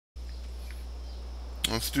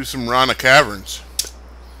Let's do some Rana Caverns.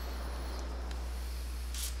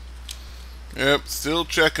 Yep, still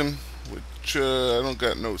checking. Which, I don't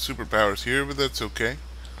got no superpowers here, but that's okay.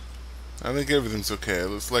 I think everything's okay. It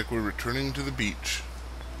looks like we're returning to the beach.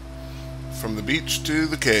 From the beach to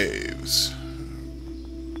the caves.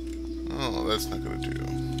 Oh, that's not gonna do.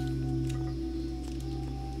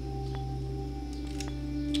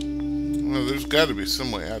 Well, there's gotta be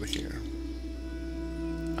some way out of here.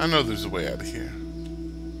 I know there's a way out of here.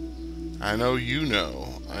 I know you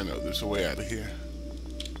know. I know there's a way out of here.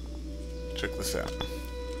 Check this out.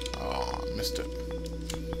 Oh, I missed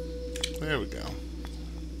it. There we go.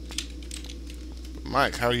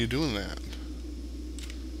 Mike, how are you doing that?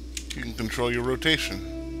 You can control your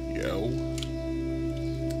rotation. Yo.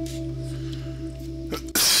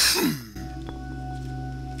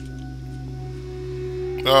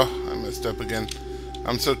 Oh, I messed up again.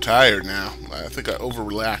 I'm so tired now. I think I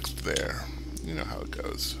over-relaxed there. You know how it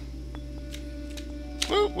goes.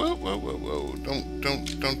 Whoa, whoa, whoa, whoa, whoa.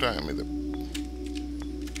 Don't die on me there.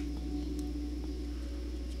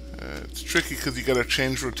 It's tricky because you gotta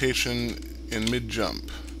change rotation in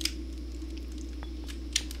mid-jump.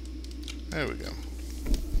 There we go.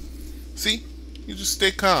 See? You just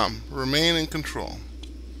stay calm. Remain in control.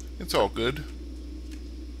 It's all good.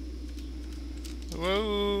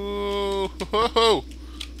 Whoa! Whoa!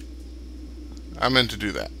 I meant to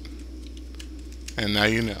do that. And now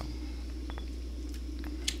you know.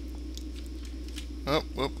 Oh,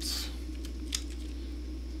 whoops.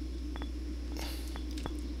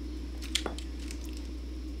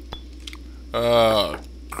 Oh,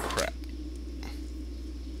 crap.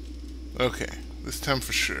 Okay, this time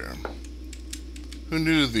for sure. Who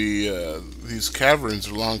knew these caverns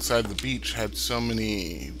alongside the beach had so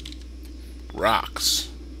many rocks,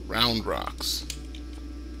 round rocks?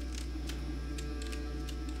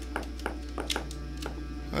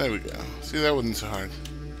 There we go. See, that wasn't so hard.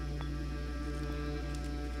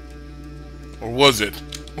 Or was it?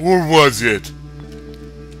 Or was it?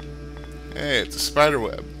 Hey, it's a spider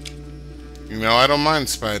web. You know, I don't mind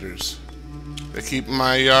spiders. They keep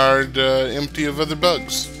my yard empty of other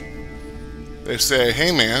bugs. They say,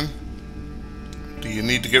 hey man, do you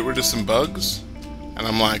need to get rid of some bugs? And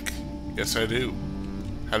I'm like, yes I do.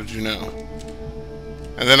 How did you know?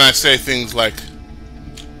 And then I say things like,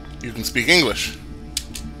 you can speak English.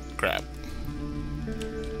 Crap.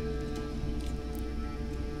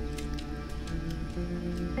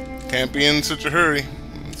 Can't be in such a hurry.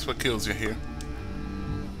 That's what kills you here.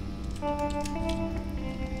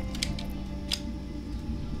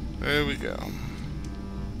 There we go.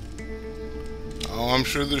 Oh, I'm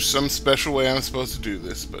sure there's some special way I'm supposed to do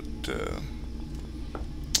this, but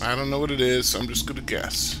I don't know what it is, so I'm just gonna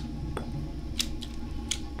guess.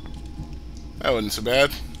 That wasn't so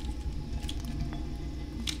bad.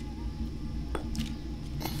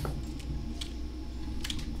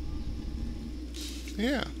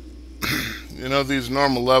 Yeah. You know, these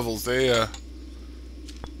normal levels, they're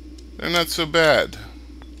not so bad.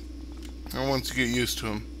 And once you get used to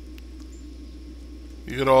them,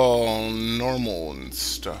 you get all normal and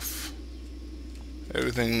stuff.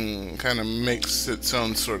 Everything kind of makes its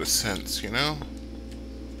own sort of sense, you know?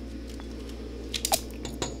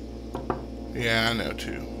 Yeah, I know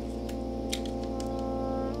too.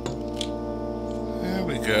 There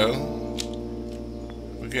we go.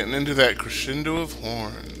 We're getting into that crescendo of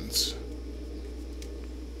horns.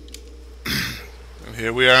 And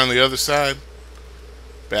here we are on the other side.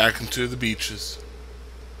 Back into the beaches.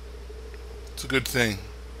 It's a good thing.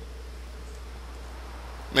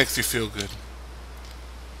 Makes you feel good.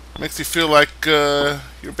 Makes you feel like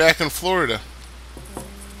you're back in Florida.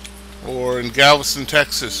 Or in Galveston,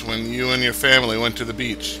 Texas, when you and your family went to the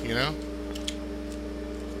beach, you know?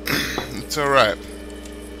 It's alright.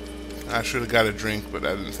 I should have got a drink, but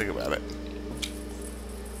I didn't think about it.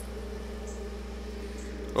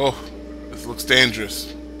 Oh, this looks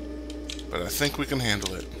dangerous. But I think we can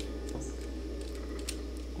handle it.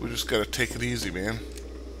 We just gotta take it easy, man.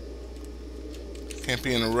 Can't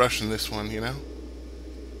be in a rush in this one, you know?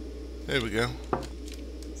 There we go.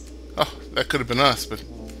 Oh, that could have been us, but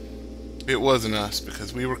it wasn't us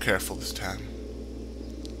because we were careful this time.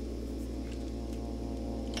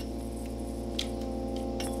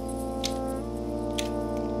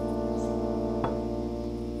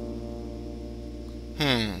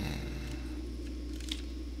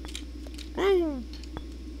 Woo!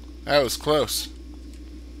 That was close.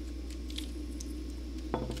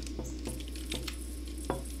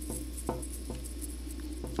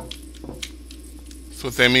 That's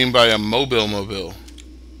what they mean by a mobile.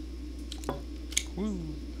 Woo.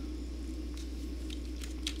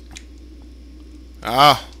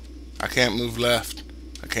 Ah, I can't move left.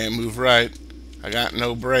 I can't move right. I got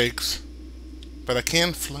no brakes. But I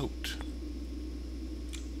can float.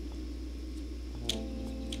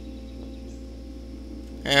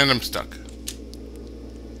 And I'm stuck.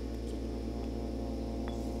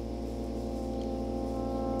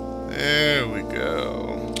 There we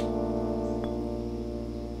go.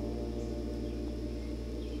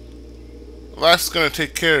 Life's gonna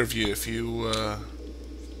take care of you if you,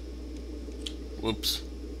 whoops.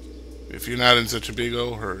 If you're not in such a big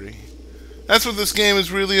old hurry. That's what this game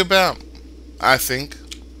is really about, I think.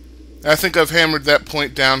 I think I've hammered that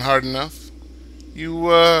point down hard enough. You,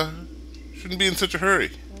 shouldn't be in such a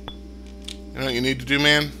hurry. You know what you need to do,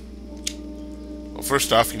 man? Well,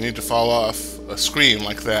 first off, you need to fall off a screen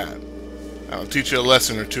like that. I'll teach you a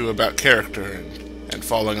lesson or two about character and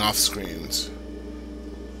falling off screens.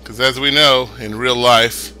 Because as we know, in real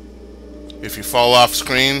life, if you fall off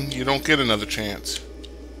screen, you don't get another chance.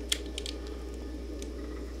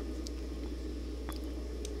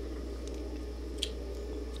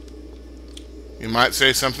 You might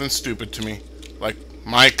say something stupid to me, like,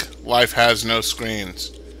 Mike, life has no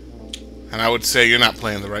screens. And I would say you're not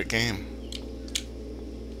playing the right game.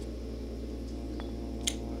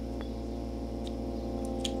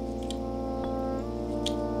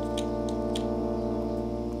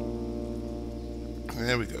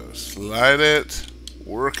 There we go. Slide it,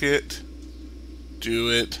 work it, do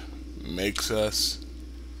it, makes us.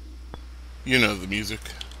 You know the music.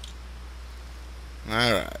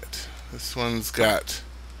 Alright. This one's got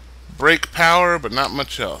brake power, but not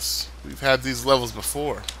much else. We've had these levels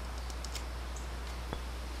before.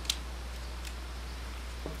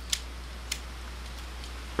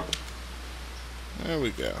 There we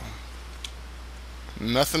go.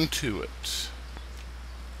 Nothing to it.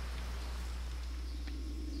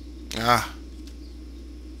 Ah.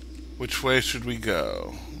 Which way should we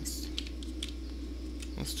go?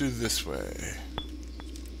 Let's do this way.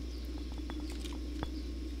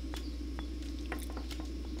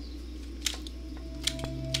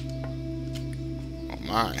 Oh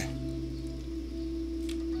my.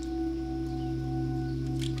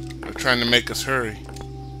 They're trying to make us hurry.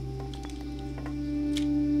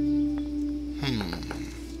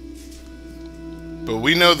 But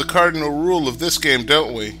we know the cardinal rule of this game,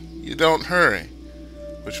 don't we? You don't hurry.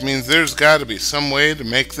 Which means there's got to be some way to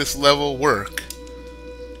make this level work.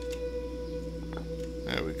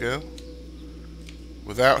 There we go.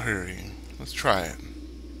 Without hurrying. Let's try it.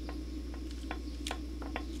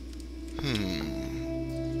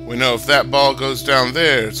 We know if that ball goes down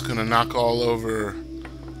there, it's going to knock all over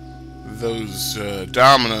those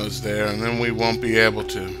dominoes there, and then we won't be able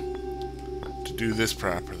to do this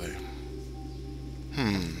properly.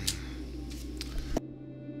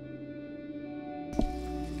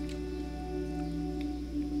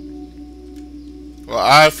 Well,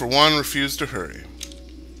 I, for one, refuse to hurry.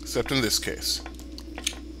 Except in this case.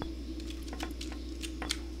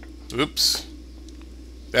 Oops.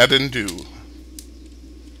 That didn't do.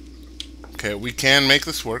 Okay, we can make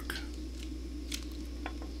this work.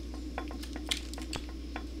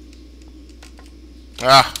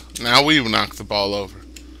 Ah, now we knock the ball over.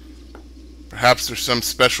 Perhaps there's some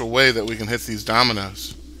special way that we can hit these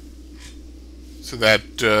dominoes. So that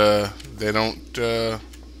they don't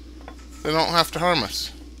have to harm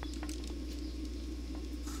us.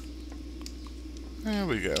 There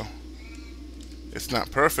we go. It's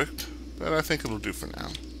not perfect, but I think it'll do for now.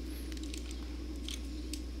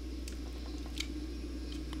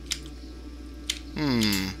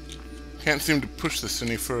 Can't seem to push this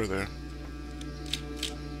any further.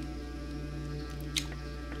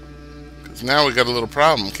 Because now we got a little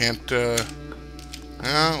problem. Can't,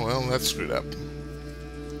 ah, well, that's screwed up.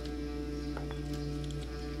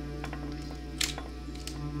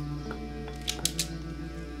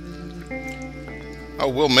 Oh,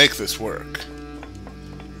 we'll make this work.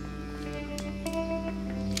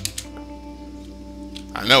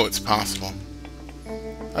 I know it's possible.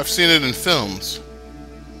 I've seen it in films.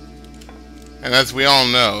 And as we all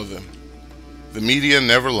know, the media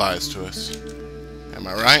never lies to us. Am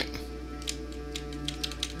I right?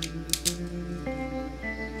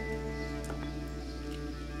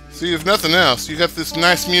 See, if nothing else, you got this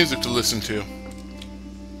nice music to listen to.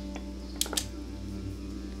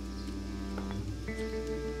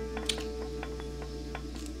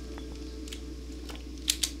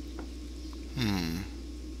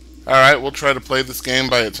 Alright, we'll try to play this game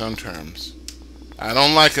by its own terms. I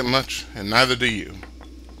don't like it much, and neither do you.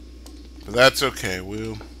 But that's okay,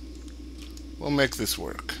 we'll make this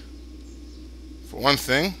work. For one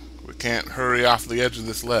thing, we can't hurry off the edge of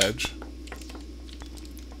this ledge.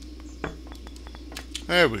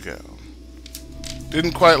 There we go.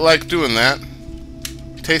 Didn't quite like doing that.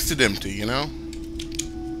 Tasted empty, you know?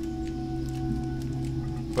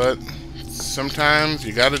 But sometimes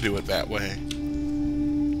you gotta do it that way.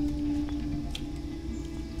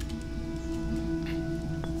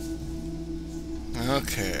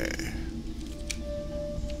 Okay.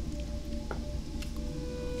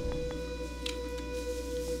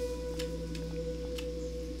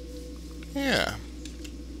 Yeah.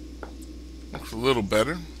 Looks a little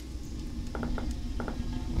better.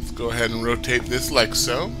 Let's go ahead and rotate this like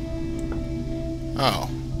so. Oh.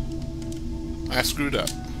 I screwed up.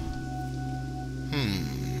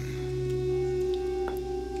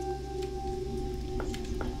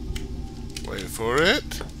 Wait for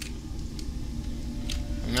it.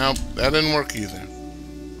 Nope, that didn't work either.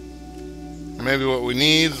 Maybe what we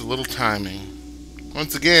need is a little timing.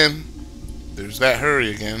 Once again, there's that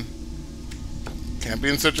hurry again. Can't be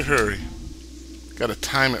in such a hurry. Gotta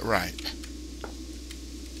time it right.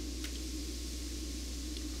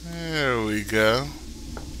 There we go.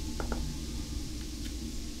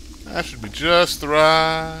 That should be just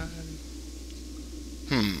right.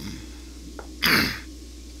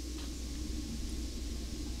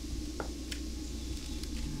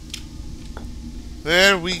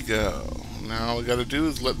 There we go. Now all we gotta do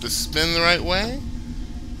is let this spin the right way,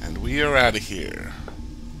 and we are out of here.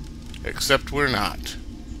 Except we're not.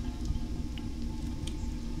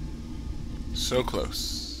 So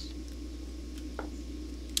close.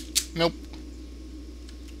 Nope.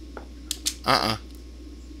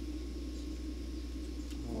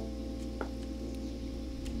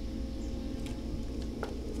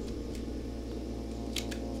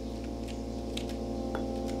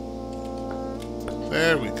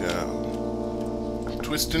 There we go.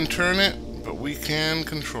 Twist and turn it, but we can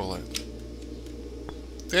control it.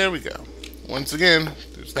 There we go. Once again,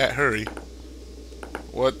 there's that hurry.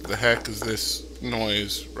 What the heck is this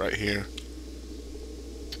noise right here?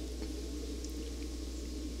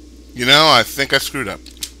 You know, I think I screwed up.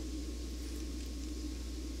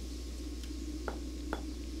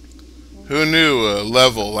 Who knew a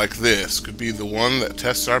level like this could be the one that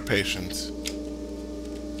tests our patience?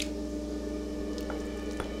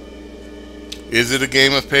 Is it a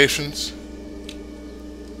game of patience?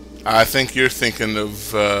 I think you're thinking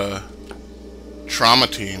of Trauma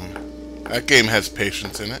Team. That game has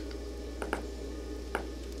patience in it.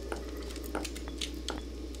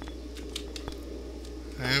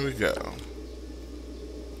 There we go.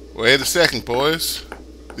 Wait a second, boys.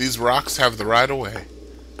 These rocks have the right of way.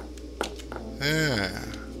 Yeah.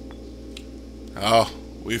 Oh,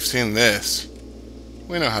 we've seen this.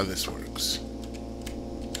 We know how this works.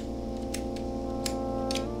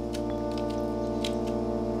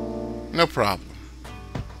 No problem.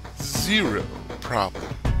 Zero problem.